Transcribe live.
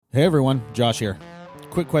Hey everyone, Josh here.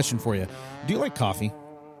 Quick question for you. Do you like coffee?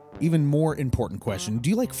 Even more important question, do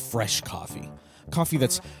you like fresh coffee? Coffee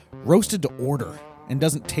that's roasted to order and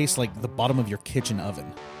doesn't taste like the bottom of your kitchen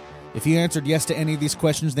oven? If you answered yes to any of these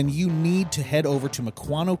questions, then you need to head over to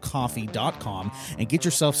MequanoCoffee.com and get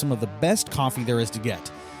yourself some of the best coffee there is to get.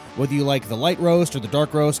 Whether you like the light roast or the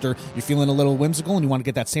dark roast, or you're feeling a little whimsical and you want to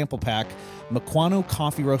get that sample pack, Mequano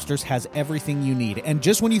Coffee Roasters has everything you need. And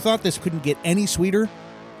just when you thought this couldn't get any sweeter,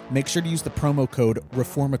 make sure to use the promo code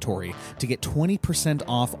REFORMATORY to get 20%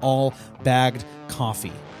 off all bagged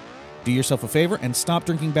coffee. Do yourself a favor and stop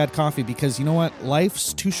drinking bad coffee, because you know what?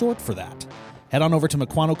 Life's too short for that. Head on over to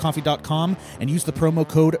MequanoCoffee.com and use the promo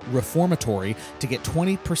code REFORMATORY to get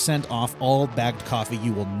 20% off all bagged coffee.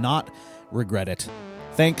 You will not regret it.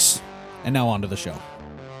 Thanks, and now on to the show.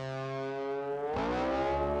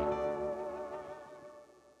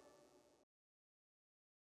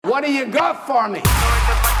 What do you got for me?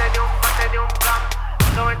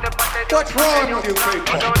 What's wrong with you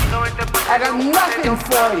people? I got nothing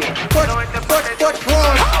for you. What's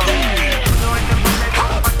wrong?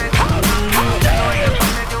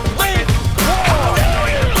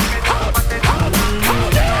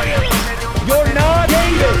 You're not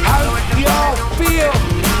David. How do y'all feel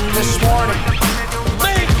this morning?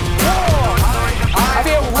 I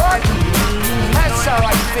feel rotten. That's how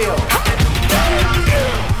I feel.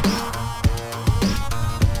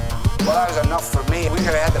 Well, that was enough for me. We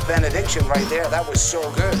could have had the benediction right there. That was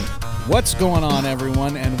so good. What's going on,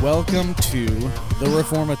 everyone, and welcome to The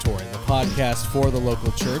Reformatory, the podcast for the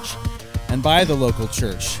local church and by the local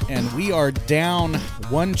church. And we are down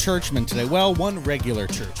one churchman today. Well, one regular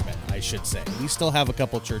churchman, I should say. We still have a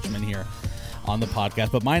couple churchmen here on the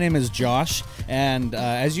podcast, but my name is Josh, and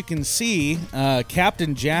as you can see,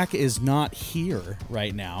 Captain Jack is not here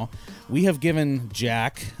right now. We have given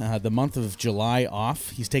Jack the month of July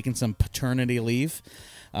off. He's taking some paternity leave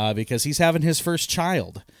because he's having his first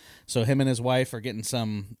child. So him and his wife are getting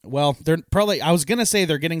some, well, they're probably, I was going to say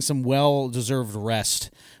they're getting some well-deserved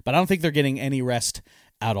rest, but I don't think they're getting any rest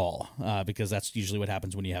at all, because that's usually what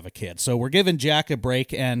happens when you have a kid. So we're giving Jack a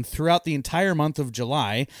break, and throughout the entire month of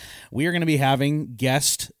July, we are going to be having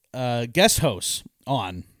guest hosts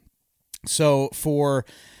on. So for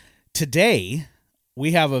today,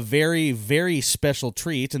 we have a very, very special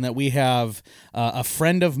treat in that we have a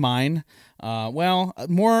friend of mine. More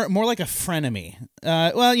like a frenemy.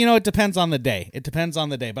 It depends on the day.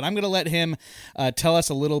 But I'm going to let him tell us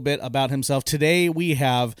a little bit about himself. Today we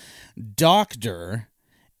have Dr.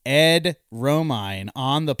 Ed Romine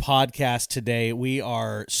on the podcast today. We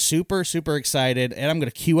are super, super excited. And I'm going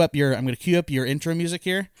to cue up your intro music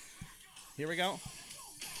here. Here we go.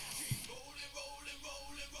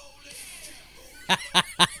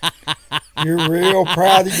 You're real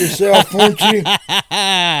proud of yourself, aren't you?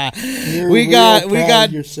 We got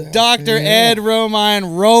Dr. Ed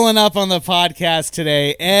Romine rolling up on the podcast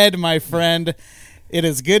today. Ed, my friend, it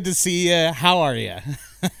is good to see you. How are you?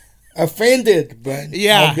 Offended, but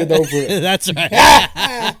yeah, I'll get over it. That's right.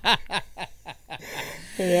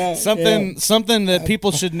 Yeah, something that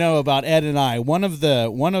people should know about Ed and I. One of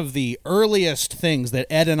the earliest things that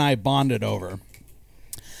Ed and I bonded over,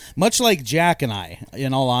 much like Jack and I,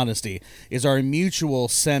 in all honesty, is our mutual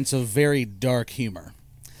sense of very dark humor.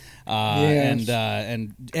 Yes.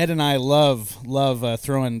 And Ed and I love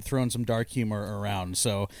throwing some dark humor around.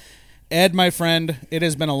 So, Ed, my friend, it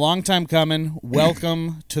has been a long time coming.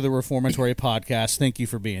 Welcome to the Reformatory Podcast. Thank you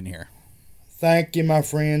for being here. Thank you, my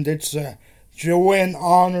friend. It's a joy and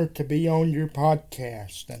honor to be on your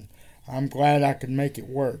podcast, and I'm glad I could make it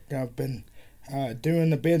work. I've been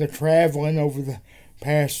doing a bit of traveling over the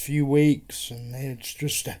past few weeks, and it's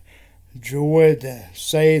just a joy to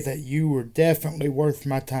say that you were definitely worth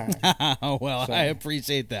my time. Well, so. I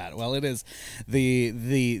appreciate that. Well, it is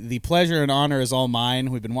the pleasure and honor is all mine.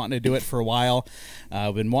 We've been wanting to do it for a while.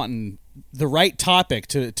 We've been wanting the right topic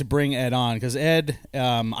to bring Ed on, because Ed,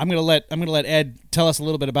 I'm gonna let Ed tell us a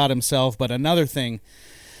little bit about himself. But another thing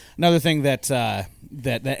that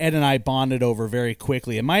Ed and I bonded over very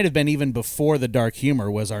quickly, it might have been even before the dark humor,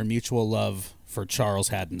 was our mutual love for Charles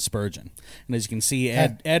Haddon Spurgeon. And as you can see,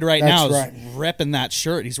 Ed right now is repping that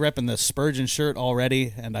shirt. He's repping the Spurgeon shirt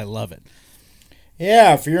already, and I love it.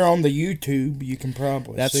 Yeah, if you're on the YouTube, you can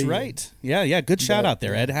probably see That's right. Yeah, good shout out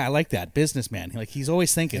there, Ed. I like that. Businessman. Like, he's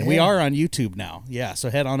always thinking. Yeah. We are on YouTube now. Yeah, so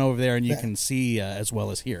head on over there and you can see as well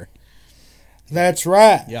as hear. That's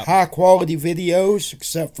right. Yep. High quality videos,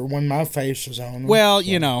 except for when my face is on them. Well, so.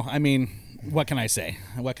 what can I say?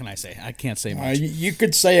 I can't say much. You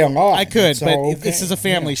could say a lot. I could, It's but all this okay. is a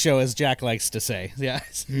family show, as Jack likes to say. Yeah.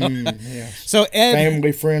 So, Yes. so Ed,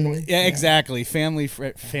 Family friendly. yeah, exactly. Family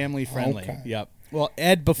friendly. Okay. Yep. Well,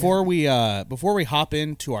 Ed, before we hop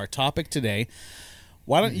into our topic today,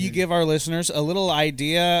 why don't you give our listeners a little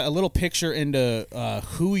idea, a little picture into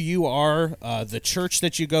who you are, the church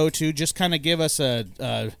that you go to? Just kind of give us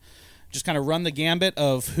just kind of run the gambit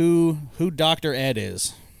of who Dr. Ed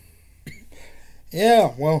is.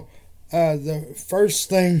 Yeah, well, the first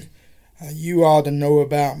thing you ought to know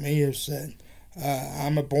about me is that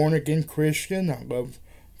I'm a born-again Christian. I love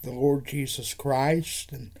the Lord Jesus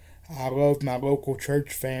Christ, and I love my local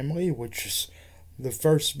church family, which is the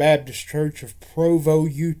First Baptist Church of Provo,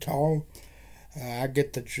 Utah. I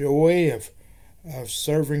get the joy of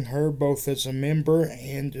serving her both as a member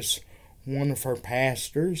and as one of her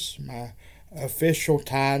pastors. My official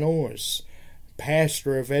title is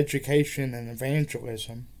Pastor of Education and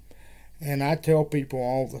Evangelism. And I tell people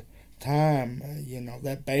all the time,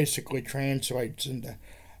 that basically translates into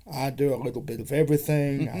I do a little bit of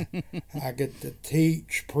everything. I get to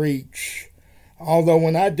teach, preach. Although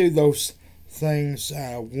when I do those things,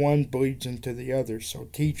 one bleeds into the other. So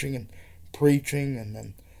teaching and preaching, and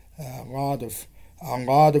then a lot of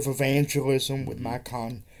evangelism with my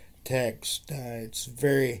context. It's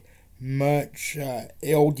very much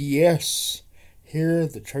LDS here,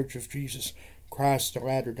 the Church of Jesus Christ of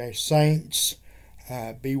Latter-day Saints.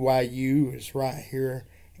 BYU is right here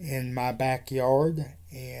in my backyard,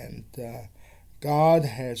 and God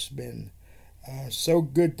has been so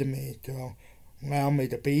good to me to allow me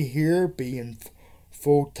to be here, be in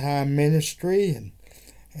full-time ministry,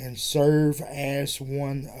 and serve as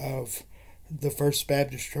one of the First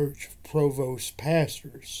Baptist Church of Provo's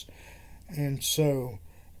pastors. And so,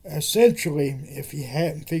 essentially, if you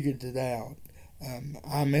hadn't figured it out,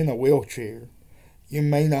 I'm in a wheelchair. You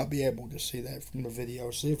may not be able to see that from the video.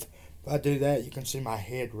 So if I do that, you can see my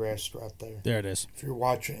headrest right there. There it is. If you're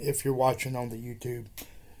watching on the YouTube.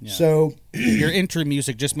 Yeah. So your intro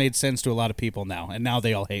music just made sense to a lot of people now, and now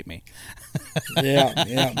they all hate me.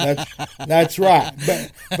 yeah, that's right.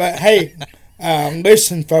 But hey,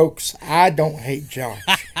 listen, folks, I don't hate Josh.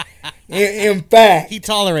 In fact, he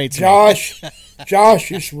tolerates Josh.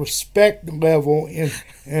 Josh's respect level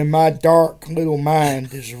in my dark little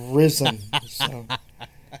mind is risen. So,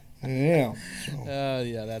 yeah.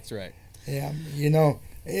 Yeah, that's right. Yeah,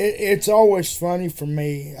 it's always funny for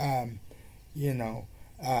me, and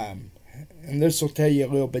this will tell you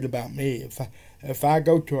a little bit about me. If I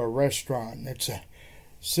go to a restaurant, it's a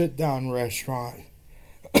sit-down restaurant,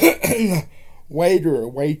 and the waiter or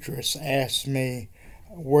waitress asks me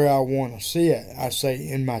where I want to sit, I say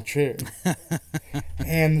in my chair.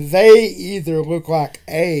 And they either look like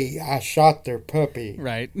A, I shot their puppy,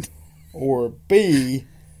 right, or B,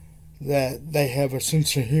 that they have a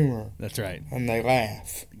sense of humor. That's right. And they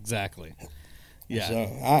laugh. Exactly. Yeah. So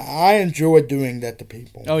I enjoy doing that to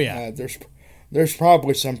people. Oh yeah. There's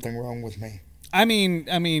probably something wrong with me. I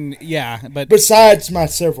mean, yeah, but besides my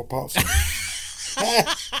cerebral palsy.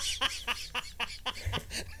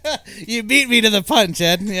 You beat me to the punch,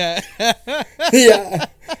 Ed. Yeah.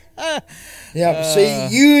 Yeah. See,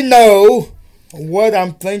 you know what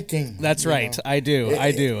I'm thinking. That's right. I do.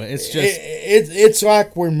 It's just it's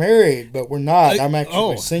like we're married, but we're not. I'm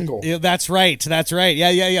actually single. Yeah, that's right.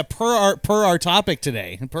 Yeah. Per our topic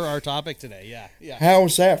today. Yeah. How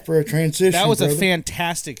was that for a transition? That was brother? a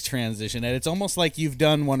fantastic transition, and it's almost like you've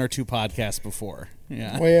done one or two podcasts before.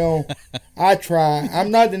 Yeah. Well, I try.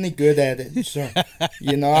 I'm not any good at it, so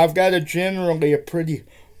I've got a pretty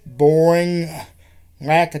boring,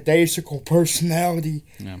 lackadaisical personality.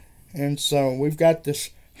 Yeah. And so we've got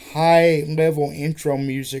this high-level intro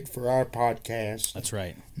music for our podcast. That's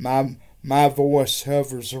right. My voice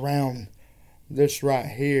hovers around this right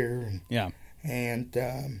here. Yeah. And,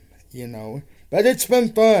 but it's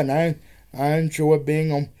been fun. I enjoy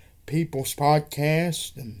being on people's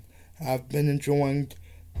podcasts, and I've been enjoying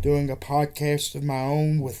doing a podcast of my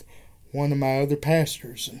own with one of my other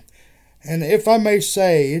pastors. And if I may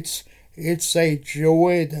say, it's a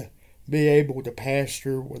joy to be able to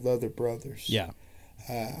pastor with other brothers. Yeah.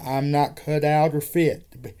 I'm not cut out or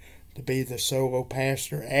fit to be the solo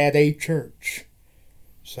pastor at a church.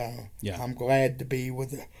 So yeah. I'm glad to be with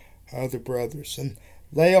the other brothers. And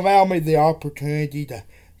they allow me the opportunity to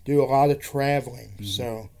do a lot of traveling.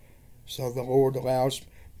 Mm-hmm. So the Lord allows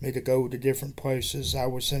me to go to different places. I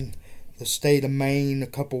was in the state of Maine a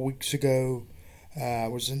couple weeks ago. I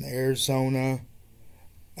was in Arizona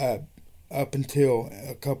up until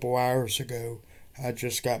a couple hours ago. I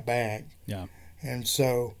just got back. Yeah. And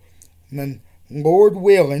so, then, Lord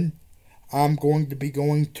willing, I'm going to be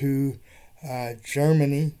going to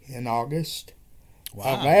Germany in August,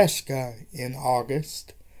 Wow. Alaska in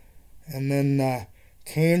August, and then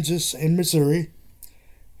Kansas and Missouri,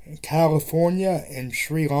 California, and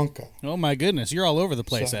Sri Lanka. Oh, my goodness. You're all over the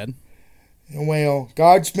place, So- Ed. Well,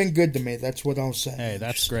 God's been good to me. That's what I'll say. Hey,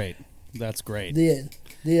 that's great. That's great.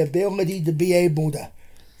 The ability to be able to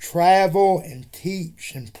travel and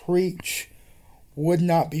teach and preach would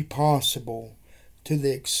not be possible to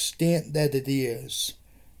the extent that it is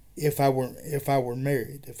if I were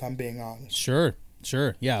married, if I'm being honest. Sure.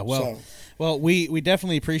 Yeah. Well, we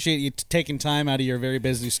definitely appreciate you taking time out of your very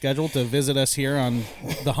busy schedule to visit us here on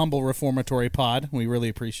the Humble Reformatory Pod. We really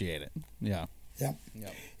appreciate it. Yeah.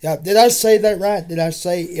 Yeah. Did I say that right? Did I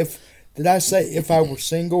say if I were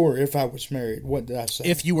single or if I was married? What did I say?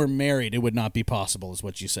 If you were married, it would not be possible, is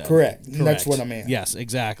what you said. Correct. That's what I meant. Yes,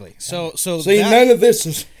 exactly. So See, none of this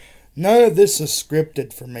is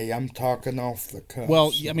scripted for me. I'm talking off the cuff.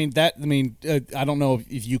 Well, I mean I don't know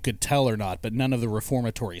if you could tell or not, but none of the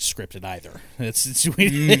reformatory is scripted either.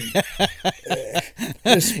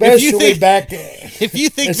 Especially back in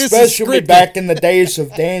the days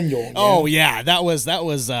of Daniel. Man. Oh yeah, that was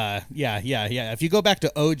yeah. If you go back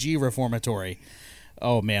to OG reformatory,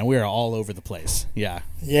 oh man, we are all over the place. Yeah.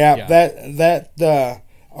 That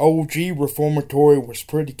OG reformatory was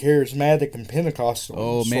pretty charismatic and Pentecostal.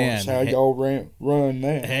 Oh man, that's how y'all run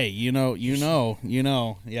that. Hey, you know. Yep.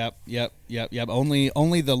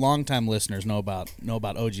 Only the longtime listeners know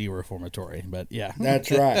about OG reformatory, but yeah. That's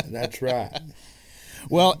right.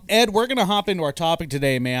 Well, Ed, we're going to hop into our topic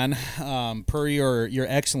today, man, per your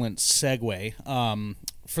excellent segue.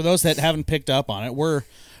 For those that haven't picked up on it, we're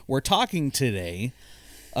talking today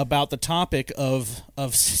about the topic of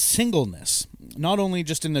singleness, not only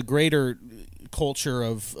just in the greater culture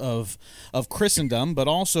of Christendom, but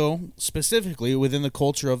also specifically within the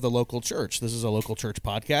culture of the local church. This is a local church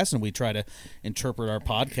podcast, and we try to interpret our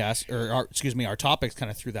podcast, our topics kind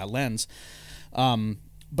of through that lens.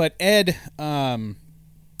 But Ed,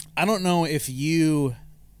 I don't know if you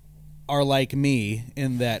are like me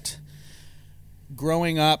in that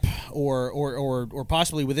growing up or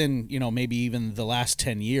possibly within, maybe even the last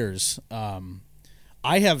 10 years,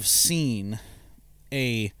 I have seen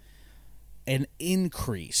an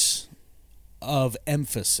increase of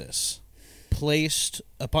emphasis placed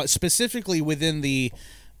upon, specifically within the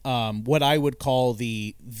what I would call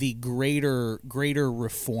the greater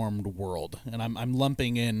reformed world, and I'm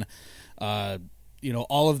lumping in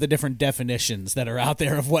all of the different definitions that are out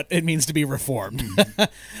there of what it means to be reformed.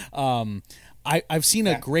 I've seen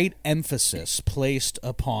a great emphasis placed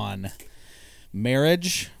upon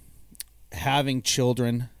marriage, having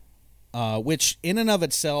children, which in and of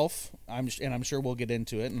itself, I'm sure we'll get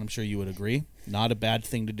into it, and I'm sure you would agree, not a bad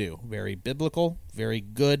thing to do. Very biblical, very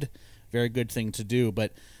good thing to do.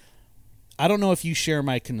 But I don't know if you share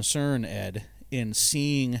my concern, Ed, in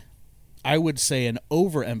seeing, I would say, an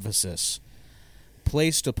overemphasis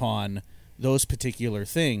placed upon those particular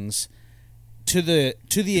things to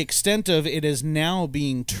the extent of it is now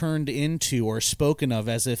being turned into or spoken of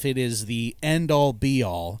as if it is the end-all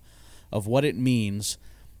be-all of what it means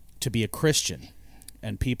to be a Christian.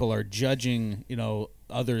 And people are judging,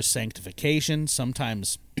 others' sanctification,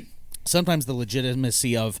 sometimes the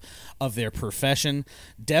legitimacy of their profession,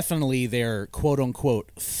 definitely their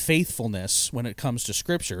quote-unquote faithfulness when it comes to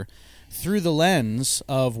Scripture, through the lens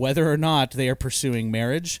of whether or not they are pursuing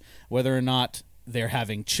marriage, whether or not they're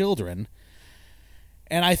having children.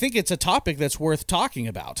 And I think it's a topic that's worth talking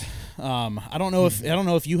about. I don't know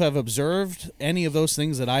if you have observed any of those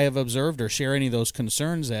things that I have observed or share any of those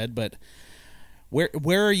concerns, Ed, but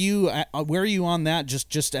where are you on that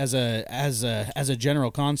just as a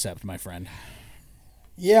general concept, my friend?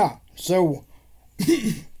 Yeah. So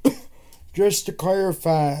just to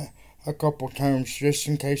clarify a couple terms, just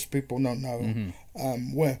in case people don't know,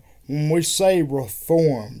 when we say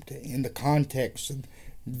reformed in the context of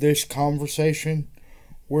this conversation,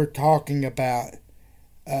 we're talking about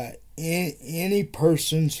any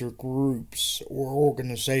persons or groups or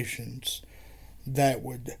organizations that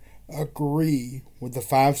would agree with the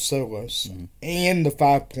 5 solas and the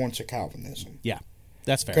 5 points of Calvinism. Yeah,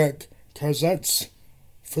 that's fair. Because that's,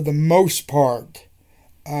 for the most part,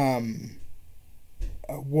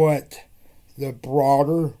 what the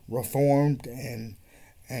broader Reformed and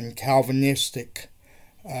Calvinistic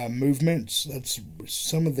movements, that's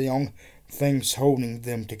some of the only things holding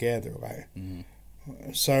them together, right?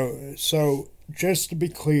 So just to be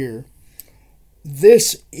clear,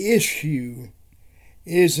 this issue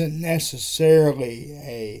isn't necessarily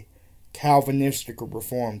a Calvinistic or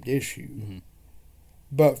Reformed issue,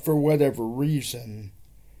 but for whatever reason,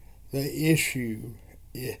 the issue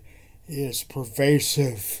is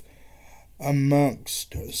pervasive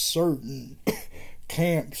amongst certain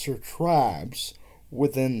camps or tribes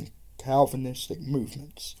within Calvinistic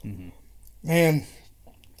movements. Mm-hmm. And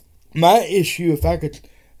my issue, if I could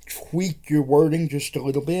tweak your wording just a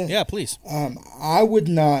little bit. Yeah, please. I would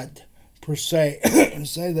not per se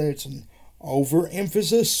say that it's an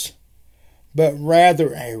overemphasis, but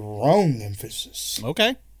rather a wrong emphasis.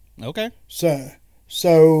 Okay.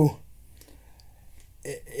 So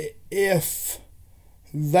if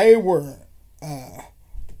they were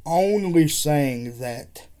only saying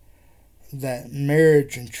that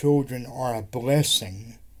marriage and children are a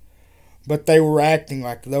blessing, but they were acting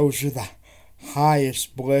like those are the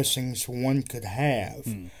highest blessings one could have,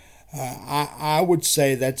 I would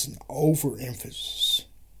say that's an overemphasis.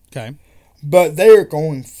 Okay. But they are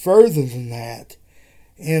going further than that,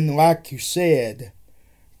 and like you said,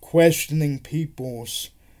 questioning people's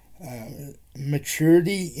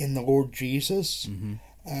maturity in the Lord Jesus,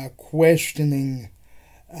 questioning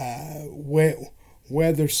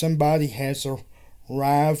whether somebody has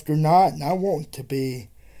arrived or not. And I want to be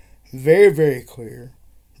very, very clear.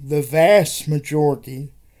 The vast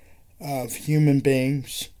majority of human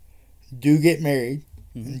beings do get married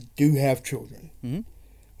and do have children.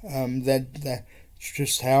 That's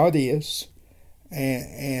just how it is,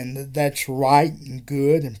 and that's right and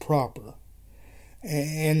good and proper.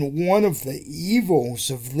 And one of the evils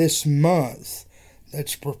of this month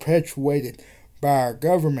that's perpetuated by our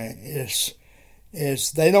government is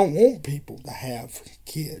they don't want people to have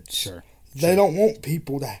kids. Sure. They don't want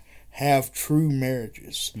people to have true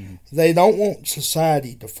marriages. They don't want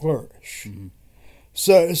society to flourish.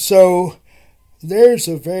 So there's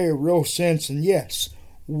a very real sense, and yes,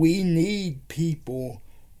 we need people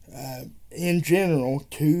in general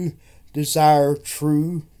to desire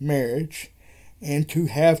true marriage and to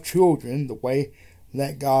have children the way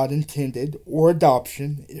that God intended, or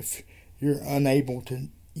adoption if you're unable to,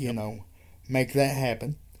 make that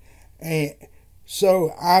happen. And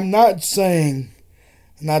so I'm not saying,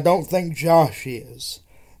 and I don't think Josh is,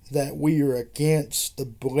 that we are against the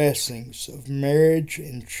blessings of marriage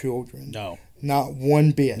and children. No. Not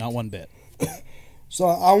one bit. Not one bit. So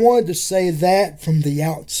I wanted to say that from the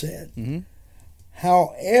outset.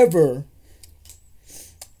 However,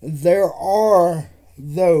 there are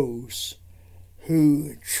those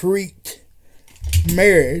who treat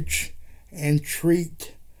marriage and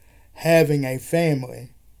treat having a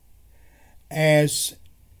family as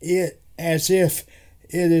if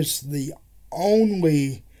it is the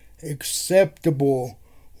only acceptable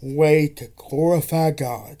way to glorify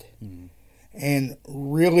God and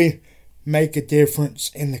really make a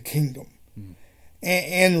difference in the kingdom.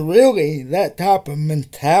 And really, that type of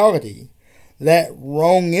mentality, that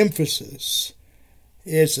wrong emphasis,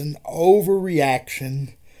 is an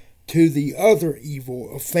overreaction to the other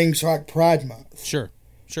evil of things like Pride Month. Sure.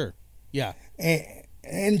 Yeah.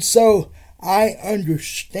 And so I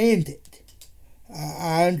understand it.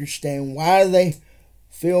 I understand why they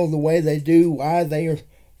feel the way they do, why they are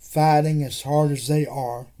fighting as hard as they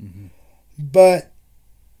are. But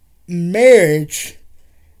marriage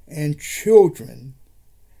and children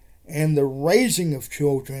and the raising of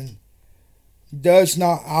children does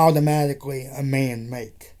not automatically a man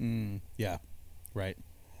make. Yeah, right.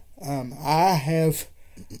 I have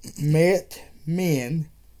met men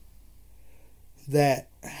that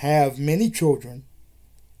have many children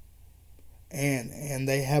and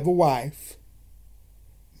they have a wife,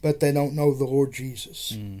 but they don't know the Lord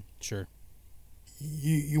Jesus. Sure.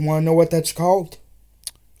 You want to know what that's called?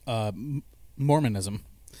 Mormonism.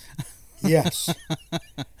 Yes.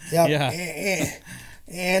 Yep. Yeah.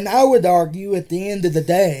 And I would argue at the end of the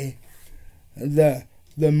day, the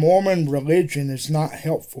Mormon religion is not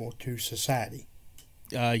helpful to society.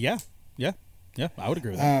 Yeah, I would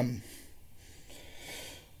agree with that.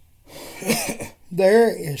 There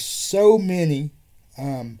is so many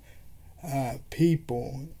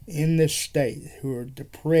people in this state who are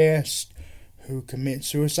depressed, who commit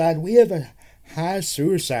suicide. We have a high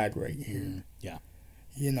suicide rate here. Yeah.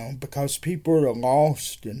 Because people are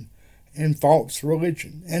lost in false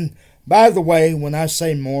religion. And by the way, when I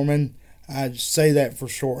say Mormon, I say that for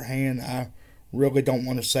shorthand. I really don't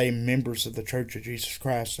want to say members of the Church of Jesus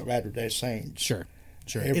Christ of Latter-day Saints. Sure.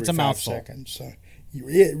 Every It's a 5 mouthful. seconds. So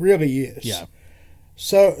it really is. Yeah.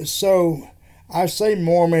 So I say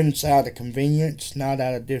Mormons out of convenience, not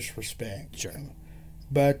out of disrespect. Sure.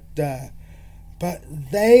 But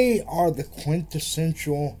they are the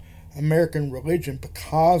quintessential American religion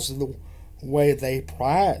because of the way they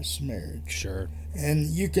prize marriage. Sure. And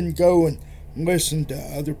you can go and listen to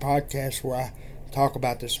other podcasts where I talk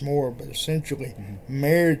about this more, but essentially,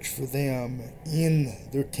 marriage for them in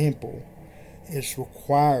their temple is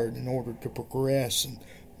required in order to progress and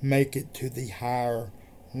make it to the higher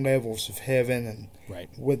levels of heaven, and Right.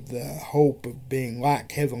 with the hope of being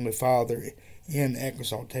like Heavenly Father in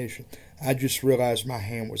exaltation. I just realized my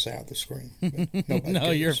hand was out of the screen.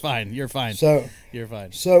 No, you're fine. You're fine. So you're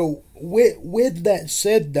fine. So with that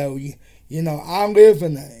said, though, I live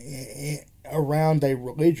around a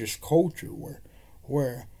religious culture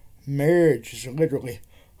where marriage is literally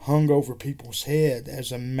hung over people's head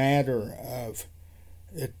as a matter of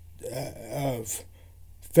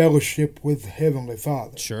fellowship with Heavenly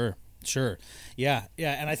Father. Sure. Yeah.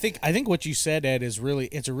 And I think what you said, Ed, it's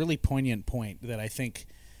a really poignant point that I think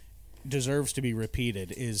deserves to be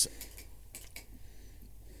repeated. Is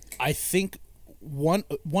I think one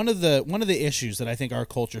of the issues that I think our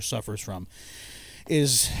culture suffers from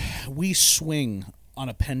is we swing on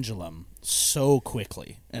a pendulum so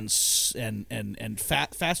quickly and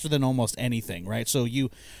faster than almost anything, right? So you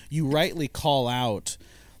rightly call out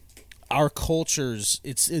our culture's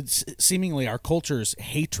it's seemingly our culture's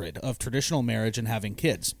hatred of traditional marriage and having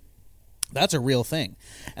kids. That's a real thing,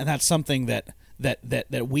 and that's something that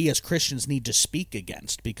we as Christians need to speak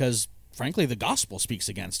against, because frankly the gospel speaks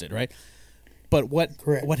against it, right? But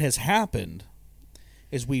what has happened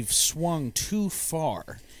is we've swung too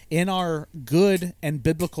far in our good and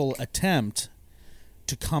biblical attempt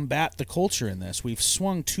to combat the culture in this. We've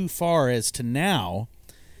swung too far as to now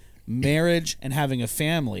marriage and having a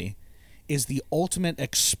family is the ultimate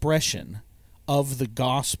expression of the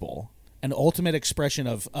gospel, an ultimate expression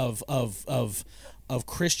of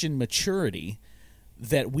Christian maturity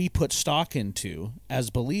that we put stock into as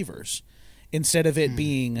believers, instead of it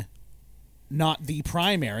being not the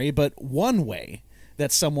primary, but one way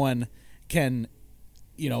that someone can,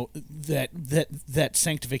 that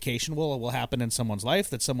sanctification will happen in someone's life,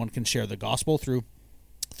 that someone can share the gospel through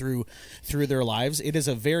their lives. It is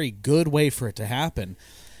a very good way for it to happen.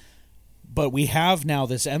 But we have now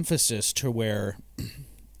this emphasis to where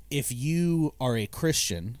if you are a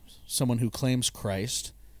Christian, someone who claims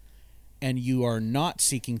Christ, and you are not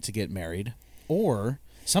seeking to get married, or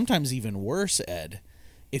sometimes even worse, Ed,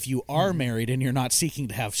 if you are married and you're not seeking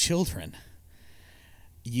to have children,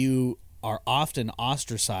 you are often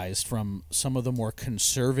ostracized from some of the more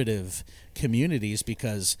conservative communities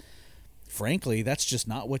because, frankly, that's just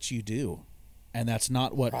not what you do. And that's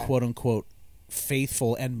not what, quote-unquote,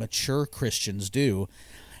 faithful and mature Christians do.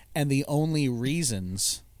 And the only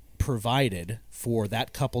reasons provided for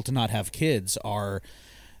that couple to not have kids are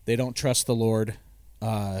they don't trust the Lord,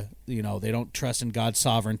 they don't trust in God's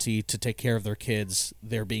sovereignty to take care of their kids,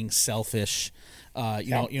 they're being selfish,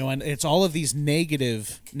 and it's all of these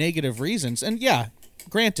negative reasons. And yeah,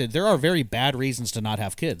 granted, there are very bad reasons to not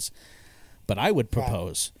have kids, but I would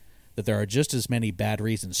propose that there are just as many bad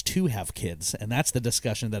reasons to have kids, and that's the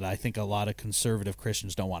discussion that I think a lot of conservative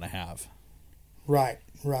Christians don't want to have. Right.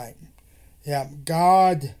 Yeah,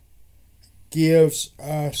 God gives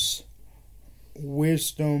us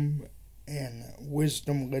wisdom and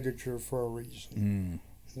wisdom literature for a reason.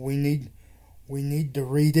 We need to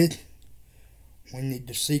read it. We need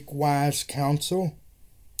to seek wise counsel,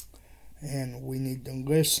 and we need to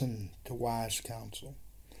listen to wise counsel.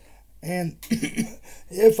 And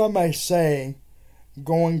if I may say,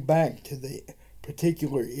 going back to the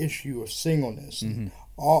particular issue of singleness,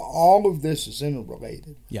 all of this is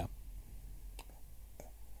interrelated. Yeah.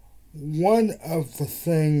 One of the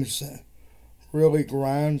things that really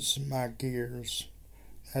grinds my gears,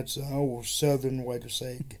 that's an old southern way to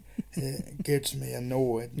say it gets me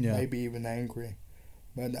annoyed, maybe even angry,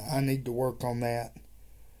 but I need to work on that,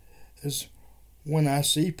 is when I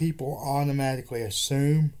see people automatically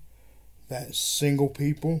assume that single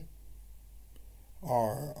people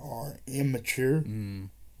are immature,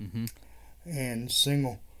 and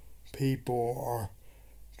single people are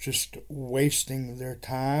just wasting their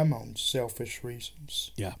time on selfish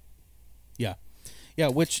reasons. Yeah,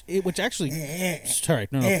 which actually... sorry,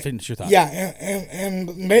 no, finish your thought. Yeah,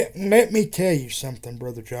 and let me tell you something,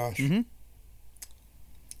 Brother Josh.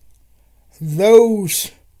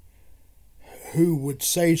 Those who would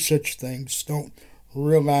say such things don't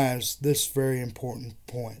realize this very important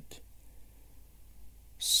point.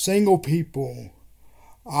 Single people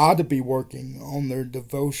ought to be working on their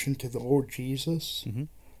devotion to the Lord Jesus,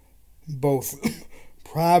 both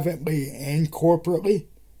privately and corporately.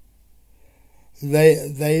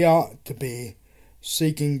 They ought to be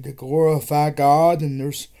seeking to glorify God in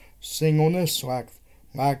their singleness, like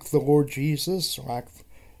the Lord Jesus, like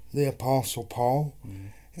the Apostle Paul.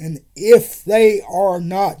 And if they are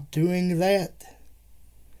not doing that,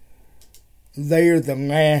 they're the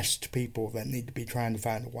last people that need to be trying to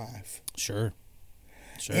find a wife. Sure.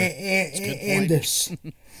 And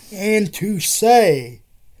to say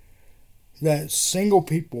that single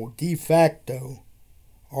people de facto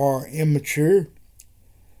are immature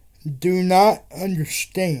do not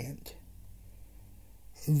understand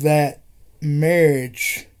that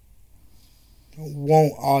marriage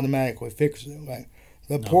won't automatically fix it. Like,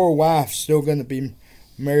 the poor wife's still going to be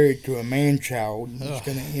married to a man-child, and he's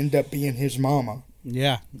going to end up being his mama.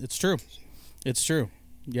 Yeah, it's true. It's true.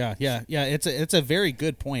 Yeah. It's a very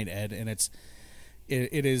good point, Ed, and it's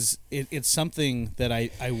something that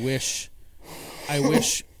I wish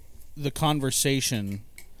the conversation,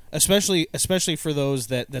 especially for those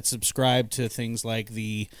that subscribe to things like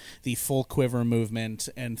the full quiver movement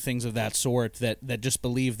and things of that sort, that just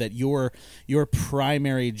believe that your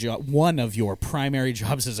primary job, one of your primary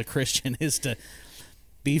jobs as a Christian, is to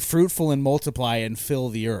be fruitful and multiply and fill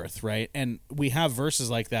the earth, right? And we have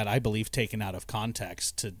verses like that, I believe, taken out of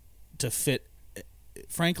context to fit,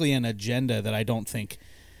 frankly, an agenda that I don't think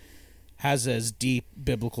has as deep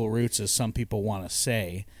biblical roots as some people want to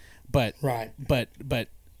say. But right. But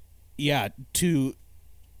yeah, to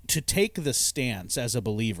take the stance as a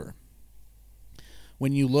believer,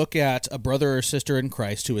 when you look at a brother or sister in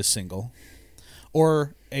Christ who is single,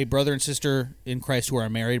 or a brother and sister in Christ who are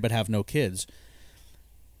married but have no kids,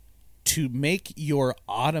 to make your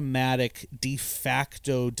automatic de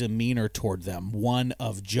facto demeanor toward them one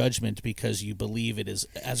of judgment because you believe it is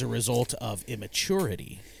as a result of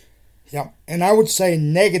immaturity. Yeah, and I would say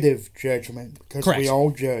negative judgment, because Correct. We all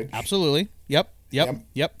judge. Absolutely. Yep.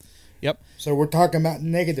 So we're talking about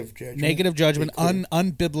negative judgment. Negative judgment,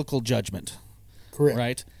 unbiblical judgment. Correct.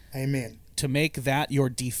 Right? Amen. To make that your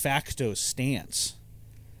de facto stance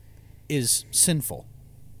is sinful.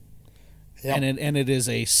 Yep. And it is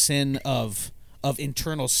a sin of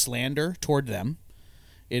internal slander toward them.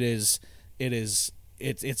 It's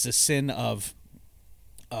a sin of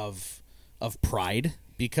pride,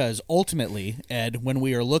 because ultimately, Ed, when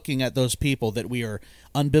we are looking at those people that we are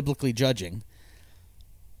unbiblically judging,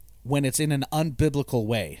 when it's in an unbiblical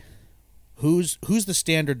way, who's the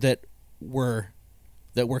standard that we're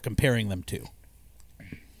comparing them to?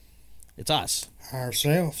 It's us.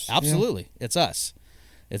 Ourselves. Absolutely. Yeah. It's us.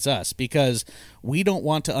 It's us, because we don't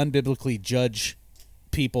want to unbiblically judge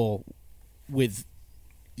people with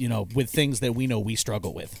things that we know we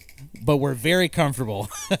struggle with. But we're very comfortable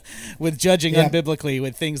with judging unbiblically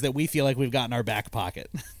with things that we feel like we've got in our back pocket.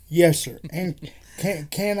 Yes, sir. And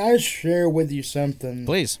can I share with you something,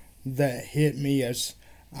 please, that hit me as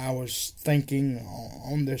I was thinking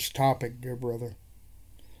on this topic, dear brother?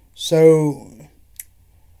 So,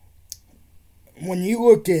 when you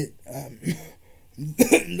look at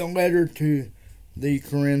the letter to the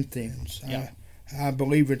Corinthians, I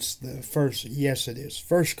believe it's the first. Yes, it is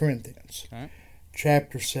 1 Corinthians,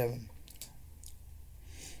 chapter 7,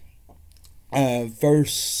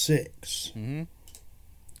 verse 6. Mm-hmm.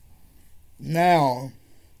 Now,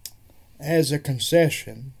 as a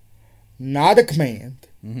concession, not a command.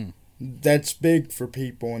 Mm-hmm. That's big for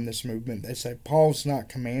people in this movement. They say Paul's not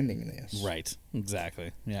commanding this. Right.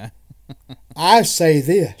 Exactly. Yeah. I say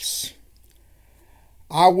this.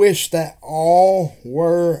 I wish that all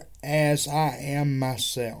were as I am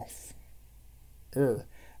myself, or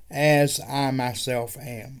as I myself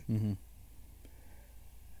am. Mm-hmm.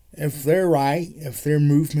 If they're right, if their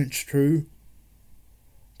movement's true,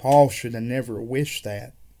 Paul should have never wished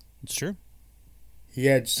that. It's true. He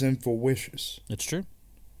had sinful wishes. It's true.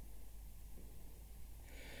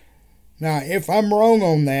 Now, if I'm wrong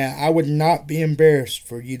on that, I would not be embarrassed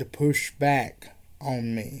for you to push back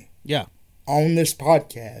on me. Yeah. On this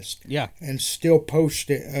podcast. Yeah. And still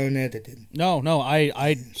post it unedited. No,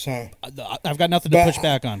 I've got nothing to push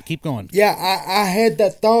back on. Keep going. Yeah, I had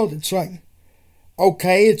that thought. It's like,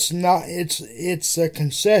 okay, it's a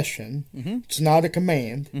concession. Mm-hmm. It's not a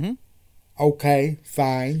command. Mm-hmm. Okay,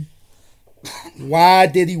 fine. Why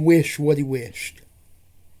did he wish what he wished?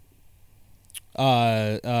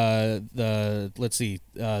 So that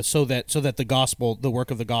the gospel, the work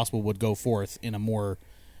of the gospel, would go forth with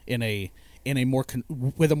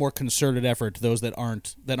a more concerted effort to those that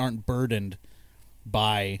aren't burdened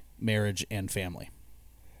by marriage and family.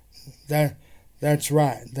 That's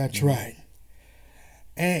right. That's right.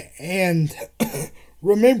 And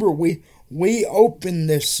remember, we opened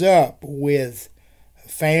this up with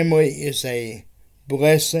family is a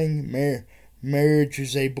blessing. Marriage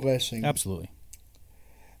is a blessing. Absolutely.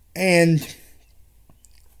 And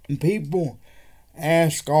people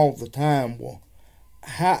ask all the time, well,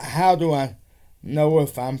 how do I know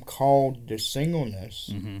if I'm called to singleness?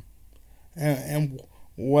 Mm-hmm. And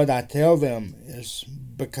what I tell them is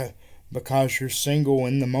because you're single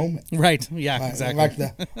in the moment. Right. Yeah, exactly. Like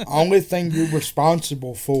the only thing you're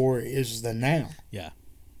responsible for is the now. Yeah.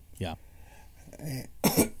 Yeah.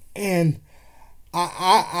 And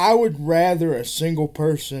I would rather a single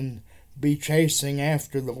person be chasing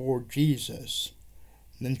after the Lord Jesus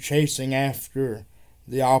than chasing after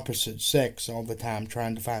the opposite sex all the time,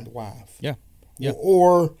 trying to find a wife. Yeah. Yeah.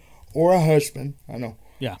 Or a husband. I know.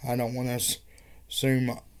 Yeah. I don't want to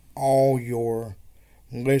assume all your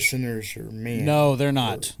listeners are men. No, they're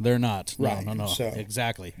not. They're not. No, right. no. So,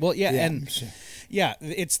 exactly. Well, yeah, yeah, and yeah,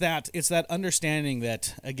 it's that understanding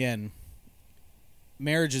that, again,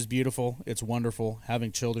 marriage is beautiful. It's wonderful.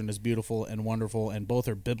 Having children is beautiful and wonderful, and both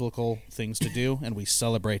are biblical things to do, and we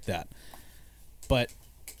celebrate that. But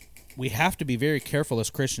we have to be very careful as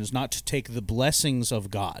Christians not to take the blessings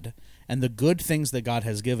of God and the good things that God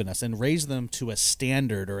has given us and raise them to a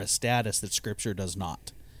standard or a status that Scripture does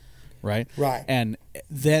not. Right? Right. And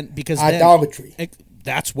then, because idolatry.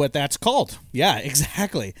 That's what that's called. Yeah,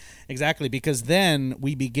 exactly. Exactly. Because then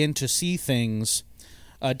we begin to see things,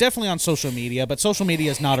 definitely on social media, but social media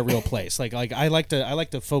is not a real place. Like I like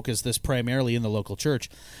to focus this primarily in the local church.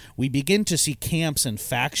 We begin to see camps and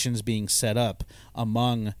factions being set up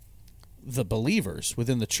among the believers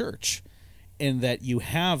within the church, in that you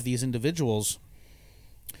have these individuals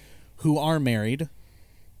who are married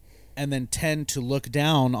and then tend to look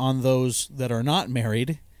down on those that are not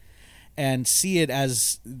married and see it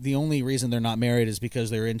as the only reason they're not married is because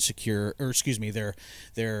they're insecure, or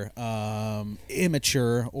they're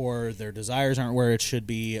immature, or their desires aren't where it should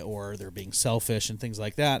be, or they're being selfish and things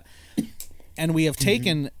like that. And we have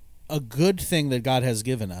taken a good thing that God has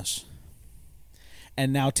given us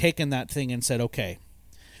and now taken that thing and said, okay,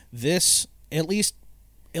 this, at least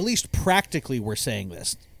practically we're saying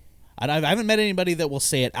this. I haven't met anybody that will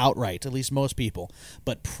say it outright, at least most people,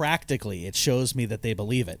 but practically it shows me that they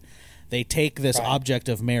believe it. They take this object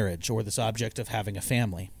of marriage or this object of having a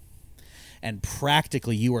family, and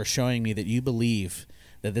practically you are showing me that you believe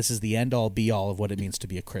that this is the end-all, be-all of what it means to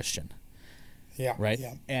be a Christian. Yeah. Right?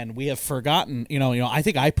 Yeah. And we have forgotten, I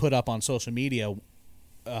think I put up on social media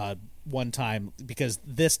one time, because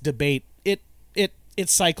this debate, it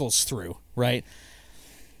cycles through, right?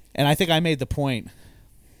 And I think I made the point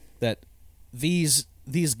that these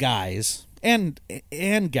guys and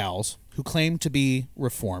gals who claim to be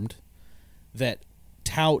Reformed, that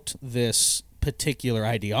tout this particular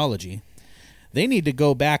ideology, they need to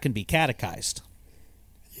go back and be catechized.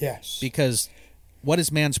 Yes. Because what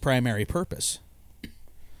is man's primary purpose?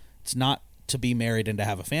 It's not to be married and to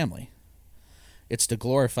have a family. It's to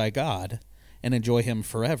glorify God and enjoy Him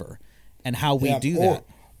forever. And how we do that.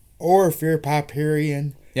 Or if you're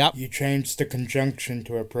Papyrian, yep, you change the conjunction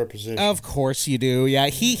to a preposition. Of course you do. Yeah,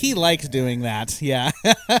 he likes doing that. Yeah.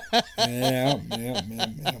 yeah.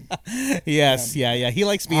 Yes, yeah. He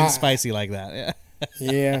likes being spicy like that. Yeah.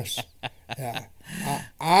 Yes. Yeah.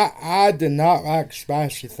 I do not like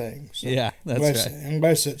spicy things. So yeah, that's right.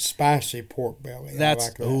 Unless it's spicy pork belly. That's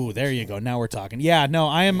like that. Ooh, there you go. Now we're talking. Yeah, no,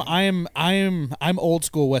 I'm old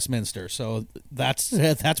school Westminster, so that's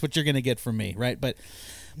what you're gonna get from me, right?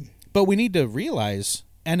 But we need to realize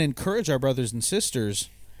and encourage our brothers and sisters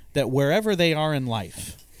that wherever they are in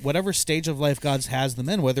life, whatever stage of life God has them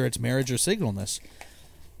in, whether it's marriage or singleness,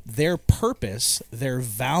 their purpose, their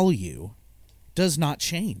value does not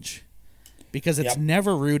change, because it's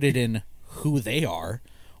never rooted in who they are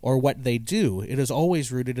or what they do. It is always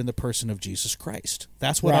rooted in the person of Jesus Christ.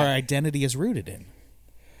 That's what our identity is rooted in.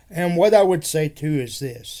 And what I would say, too, is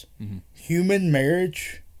this. Mm-hmm. Human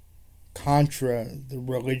marriage, contra the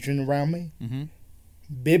religion around me,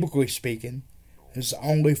 biblically speaking, is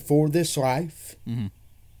only for this life. Mm-hmm.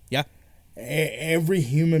 Yeah. Every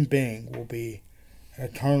human being will be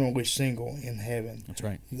eternally single in heaven. That's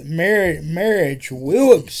right. Marriage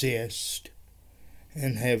will exist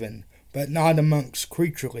in heaven, but not amongst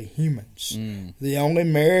creaturely humans. The only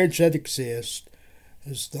marriage that exists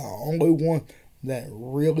is the only one that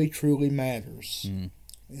really truly matters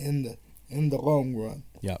in the long run.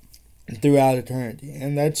 Yep. Throughout eternity.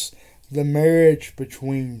 And that's the marriage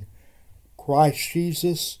between Christ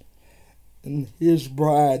Jesus and His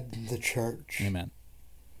bride, the church. Amen.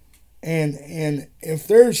 And if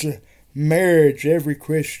there's a marriage every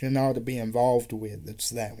Christian ought to be involved with, it's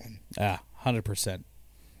that one. 100%.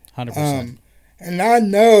 100%. And I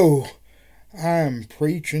know I'm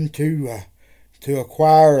preaching to a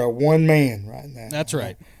choir of one man right now. That's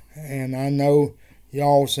right. And I know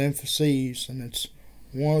y'all's emphases, and it's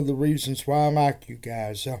one of the reasons why I like you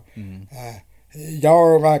guys.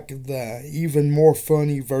 Y'all are like the even more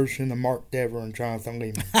funny version of Mark Dever and Jonathan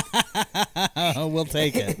Lehman. We'll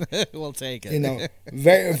take it. We'll take it. You know,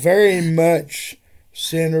 very, very much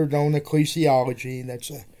centered on ecclesiology. That's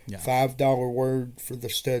a $5 word for the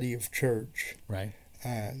study of church. Right.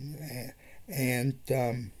 And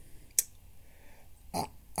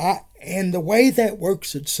the way that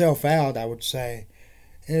works itself out, I would say,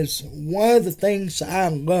 is one of the things I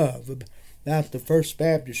love about the First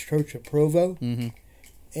Baptist Church of Provo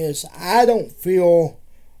is I don't feel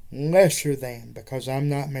lesser than because I'm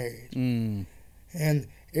not married. And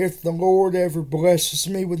if the Lord ever blesses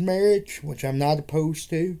me with marriage, which I'm not opposed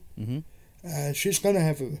to, she's going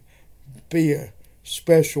to be a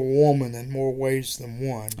special woman in more ways than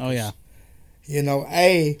one. Oh, yeah. You know,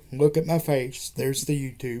 look at my face. There's the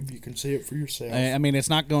YouTube. You can see it for yourself. I mean, it's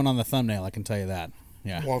not going on the thumbnail, I can tell you that.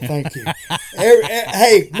 Yeah. Well, thank you.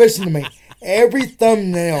 Hey, listen to me. Every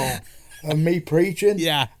thumbnail of me preaching,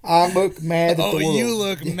 I look mad at the world. Oh, you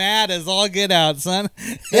look mad as all get out, son.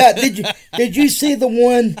 Yeah, did you see the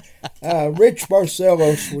one? Rich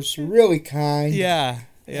Barcelos was really kind. Yeah.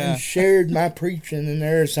 And shared my preaching in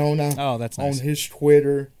Arizona. Oh, that's nice. On his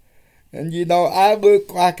Twitter. And, you know, I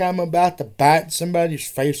look like I'm about to bite somebody's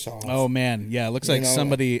face off. Oh, man. Yeah, it looks like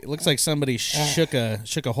somebody shook a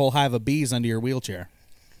whole hive of bees under your wheelchair.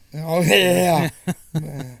 Oh, yeah.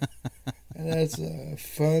 That's a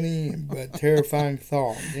funny but terrifying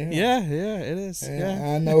thought. Yeah, it is.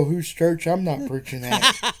 Yeah. I know whose church I'm not preaching at.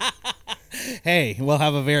 Hey, we'll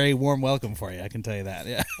have a very warm welcome for you, I can tell you that.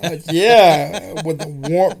 Yeah. With the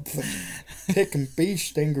warmth of picking bee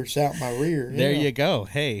stingers out my rear. There you go.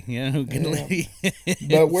 Hey, good lady.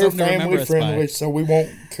 But we're family friendly, so we won't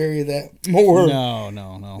carry that more. No.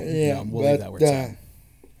 Yeah, we'll leave that where it's at.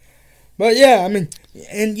 But yeah, I mean,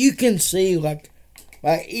 and you can see like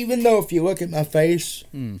even though if you look at my face,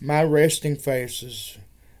 my resting face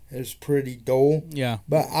is pretty dull. Yeah.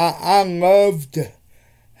 But I love to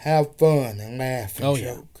have fun and laugh and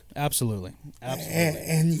joke. Yeah. Absolutely.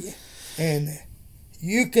 And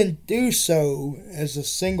you can do so as a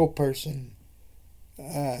single person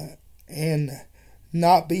and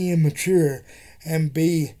not be immature and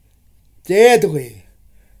be deadly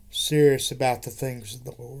serious about the things of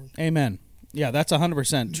the Lord. Amen. Yeah, that's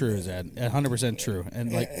 100% true, Zed. 100% true.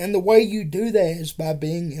 And the way you do that is by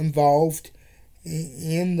being involved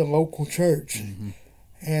in the local church.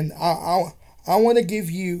 And I want to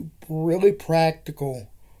give you really practical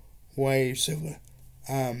ways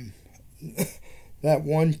that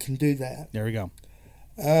one can do that. There we go.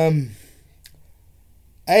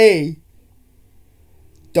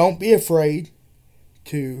 Don't be afraid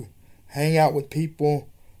to hang out with people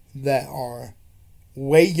that are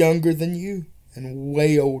way younger than you and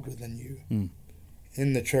way older than you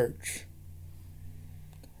in the church.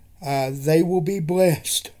 They will be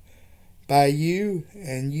blessed by you,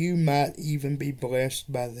 and you might even be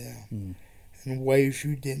blessed by them in ways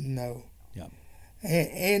you didn't know. Yeah.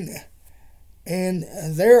 And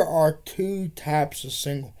there are two types of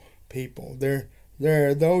single people. There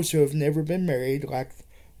are those who have never been married, like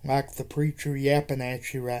the preacher yapping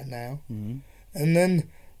at you right now. And then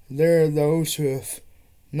there are those who have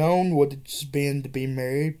known what it's been to be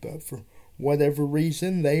married, but for whatever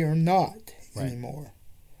reason, they are not anymore.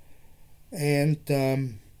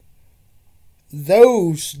 And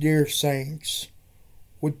those, dear saints,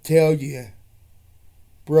 would tell you,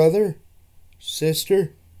 brother,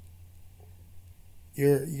 sister,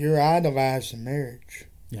 you're idolizing marriage.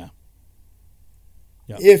 Yeah.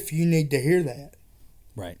 Yep. If you need to hear that.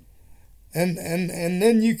 Right. And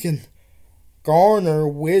then you can garner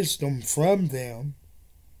wisdom from them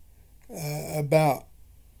about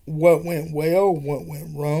what went well, what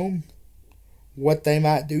went wrong, what they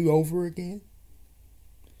might do over again,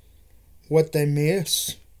 what they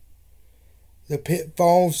miss, the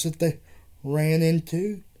pitfalls that they ran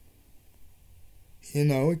into. You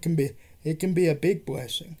know, it can be a big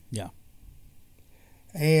blessing. Yeah.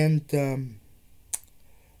 And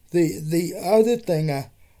the other thing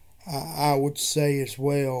I would say as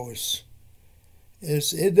well is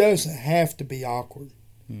it doesn't have to be awkward.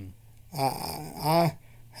 I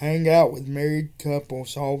hang out with married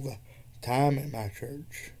couples all the time at my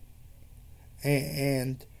church,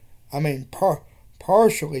 and I mean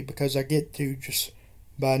partially because I get to just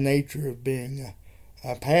by nature of being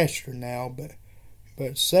a pastor now,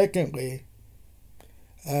 but secondly,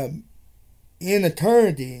 in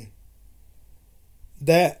eternity,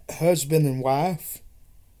 that husband and wife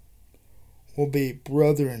will be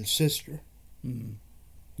brother and sister.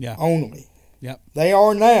 Yeah. Only. Yep. They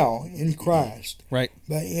are now in Christ. Right.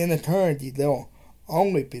 But in eternity, they'll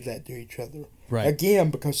only be that to each other. Right.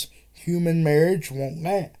 Again, because human marriage won't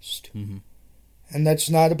last. And that's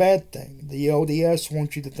not a bad thing. The LDS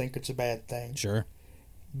wants you to think it's a bad thing. Sure.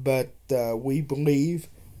 But we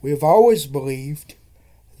have always believed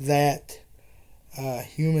that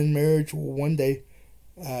human marriage will one day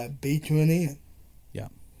be to an end. Yeah.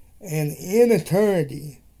 And in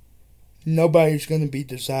eternity, nobody's going to be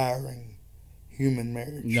desiring human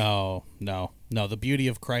marriage. No. The beauty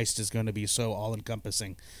of Christ is going to be so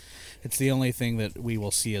all-encompassing. It's the only thing that we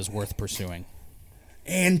will see as worth pursuing.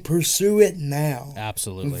 And pursue it now.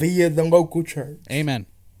 Absolutely. Via the local church. Amen.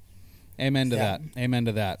 Amen to that. Amen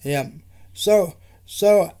to that. Yeah. So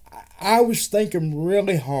I was thinking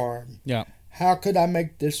really hard. Yeah. How could I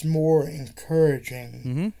make this more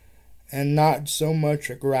encouraging and not so much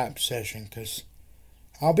a gripe session? Because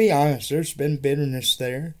I'll be honest, there's been bitterness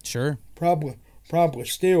there. Sure. Probably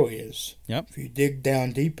still is. Yep. If you dig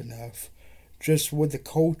down deep enough, just with the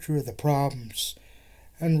culture of the problems.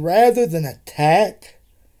 And rather than attack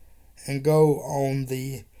and go on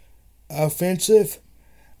the offensive,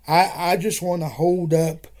 I just want to hold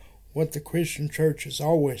up what the Christian church has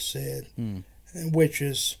always said, which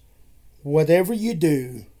is, whatever you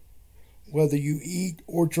do, whether you eat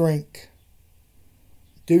or drink,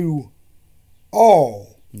 do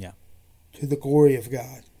all to the glory of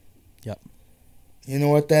God. Yep. You know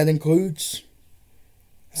what that includes?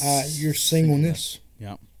 Your singleness.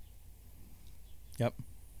 Yep.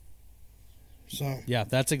 So yeah,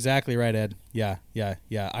 that's exactly right, Ed. Yeah.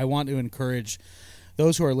 I want to encourage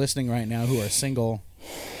those who are listening right now who are single,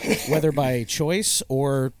 whether by choice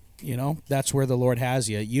or, that's where the Lord has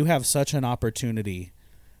you. You have such an opportunity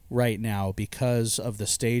right now because of the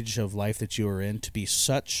stage of life that you are in to be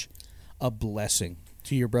such a blessing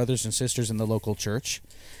to your brothers and sisters in the local church.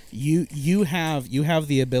 You have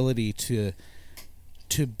the ability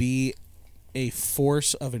to be a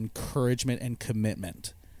force of encouragement and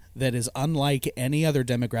commitment that is unlike any other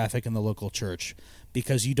demographic in the local church,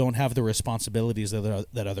 because you don't have the responsibilities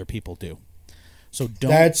that other people do. So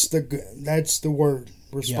don't. That's the word,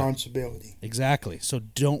 responsibility. Yeah, exactly. So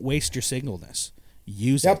don't waste your singleness.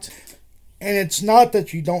 Use it. And it's not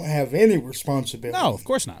that you don't have any responsibility. No, of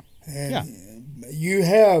course not. And you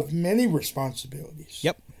have many responsibilities.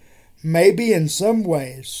 Yep. Maybe in some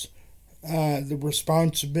ways, the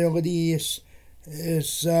responsibility is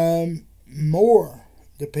more,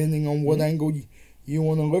 depending on what angle you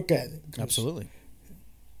want to look at it. Absolutely.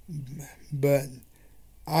 But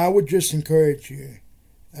I would just encourage you,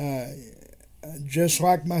 just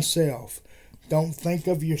like myself, don't think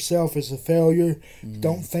of yourself as a failure.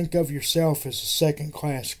 Don't think of yourself as a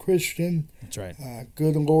second-class Christian. That's right.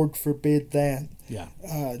 Good Lord forbid that. Yeah.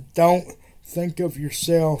 Don't think of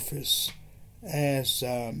yourself as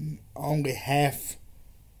only half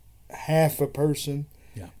a person.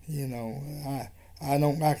 Yeah. I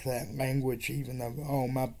don't like that language, even of,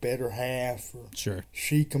 my better half, or sure,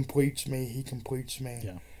 she completes me, he completes me.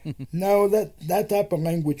 Yeah. No, that type of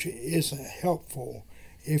language isn't helpful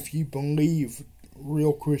if you believe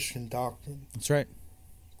real Christian doctrine. That's right.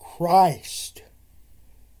 Christ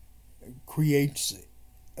creates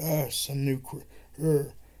us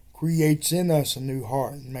creates in us a new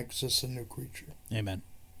heart and makes us a new creature. Amen.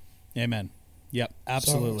 Yep,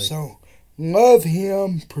 absolutely. So love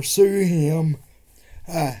him, pursue him,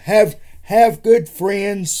 have good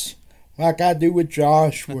friends like I do with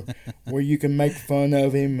Josh, where you can make fun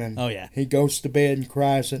of him and he goes to bed and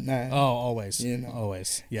cries at night. Oh, always.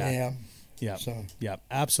 Always. Yeah.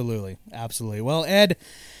 Absolutely. Well, Ed,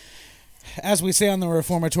 as we say on the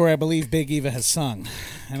Reformatory, I believe Big Eva has sung,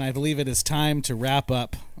 and I believe it is time to wrap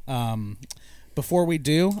up. Before we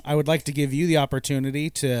do, I would like to give you the opportunity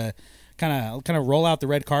to kind of roll out the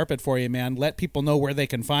red carpet for you, man. Let people know where they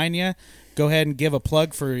can find you. Go ahead and give a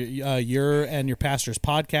plug for your and your pastor's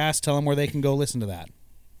podcast. Tell them where they can go listen to that.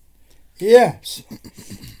 Yes.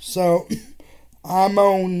 So I'm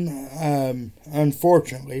on,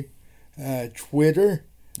 unfortunately, Twitter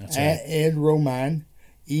at Ed Romine,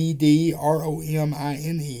 EDROMINE.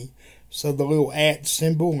 So the little at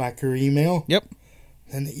symbol, like your email. Yep.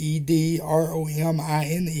 And EDROMINE.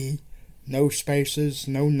 No spaces,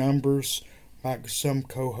 no numbers, like some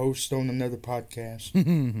co-host on another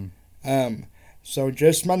podcast. So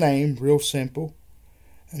just my name, real simple.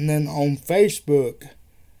 And then on Facebook,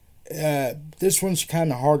 this one's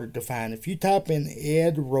kind of harder to find. If you type in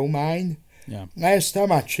Ed Romine, last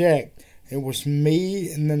time I checked, it was me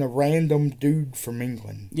and then a random dude from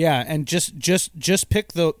England. Yeah, and just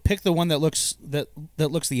pick the one that looks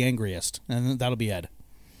the angriest, and that'll be Ed.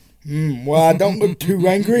 Well, I don't look too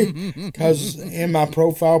angry, because in my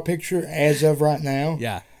profile picture, as of right now,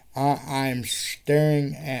 I'm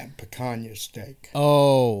staring at picanha steak.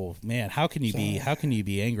 Oh man, how can you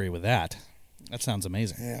be angry with that? That sounds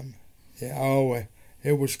amazing. Yeah. Oh,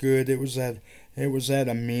 it was good. It was at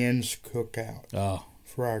a men's cookout. Oh,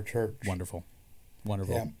 for our church. Wonderful.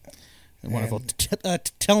 Yeah. Wonderful.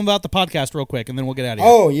 Tell them about the podcast real quick, and then we'll get out of here.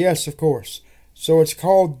 Oh, yes, of course. So it's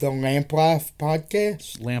called the Lamp Life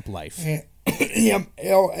Podcast. Lamp Life.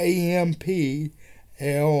 LAMPLIFE.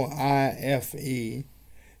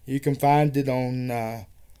 You can find it on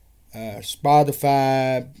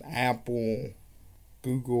Spotify, Apple,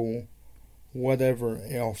 Google, whatever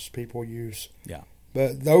else people use. Yeah.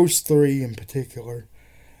 But those three in particular.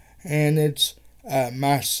 And it's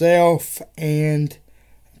myself and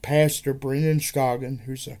Pastor Brendan Scoggin,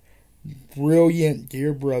 who's a brilliant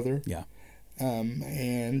dear brother. Yeah.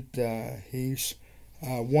 And he's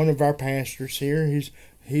one of our pastors here.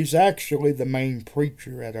 He's actually the main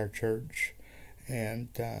preacher at our church. And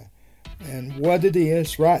what it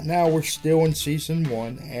is, right now we're still in season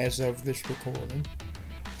 1 as of this recording.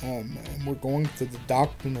 And we're going through the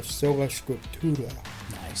doctrine of sola scriptura.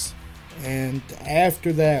 Nice. And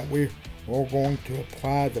after that, we're going to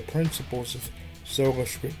apply the principles of sola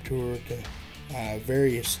scriptura to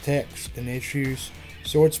various texts and issues.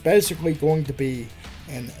 So it's basically going to be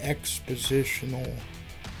an expositional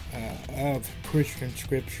of Christian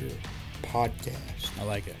Scripture podcast. I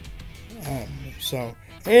like it.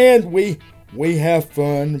 And we have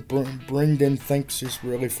fun. Brendan thinks it's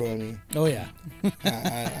really funny. Oh yeah.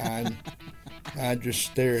 I just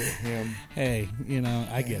stare at him. Hey,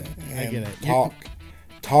 I get it.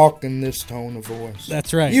 Talk in this tone of voice.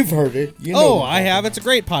 That's right. You've heard it. You know I have. It's a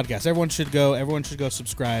great podcast. Everyone should go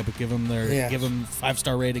subscribe. Give them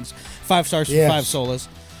 5-star ratings. 5 stars for 5 solas.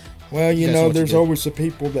 Well, there's always the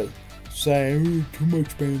people that say, "Ooh, too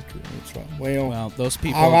much banter." It's like, well, those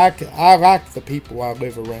people. I like the people I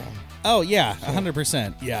live around. Oh yeah,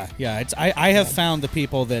 100%. Yeah. I have found the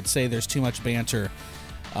people that say there's too much banter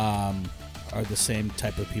are the same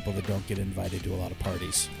type of people that don't get invited to a lot of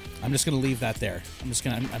parties. I'm just gonna leave that there. I'm just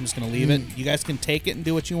gonna leave it. You guys can take it and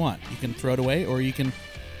do what you want. You can throw it away, or you can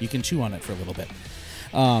chew on it for a little bit.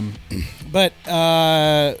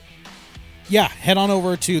 Head on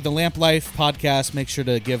over to the Lamp Life podcast. Make sure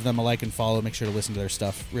to give them a like and follow. Make sure to listen to their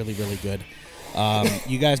stuff. Really, really good.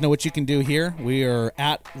 You guys know what you can do here. We are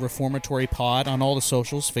at Reformatory Pod on all the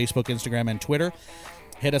socials, Facebook, Instagram, and Twitter.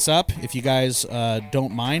 Hit us up. If you guys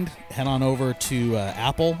don't mind, head on over to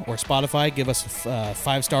Apple or Spotify. Give us a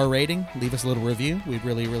 5-star rating. Leave us a little review. We'd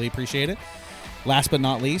really, really appreciate it. Last but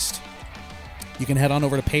not least, you can head on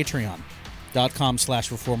over to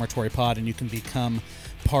patreon.com/reformatorypod, and you can become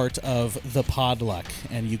part of the Podluck,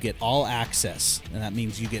 and you get all access. And that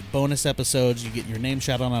means you get bonus episodes, you get your name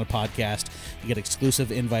shouted on a podcast, you get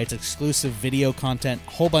exclusive invites, exclusive video content,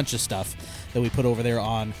 a whole bunch of stuff that we put over there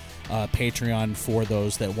on Patreon for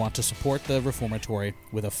those that want to support the Reformatory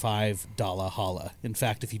with a $5 holla. In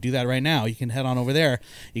fact, if you do that right now, you can head on over there.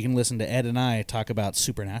 You can listen to Ed and I talk about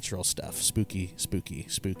supernatural stuff. Spooky.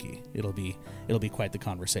 It'll be quite the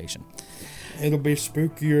conversation. It'll be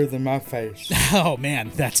spookier than my face. Oh man,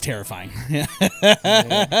 that's terrifying.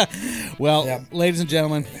 Well, ladies and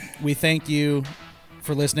gentlemen, we thank you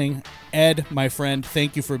for listening. Ed, my friend,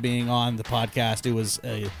 thank you for being on the podcast. It was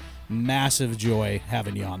a massive joy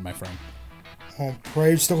having you on, my friend. Oh,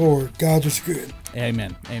 praise the Lord. God is good.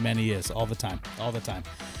 Amen. He is. All the time.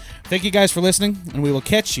 Thank you guys for listening, and we will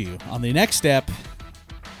catch you on the next step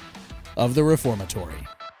of the Reformatory.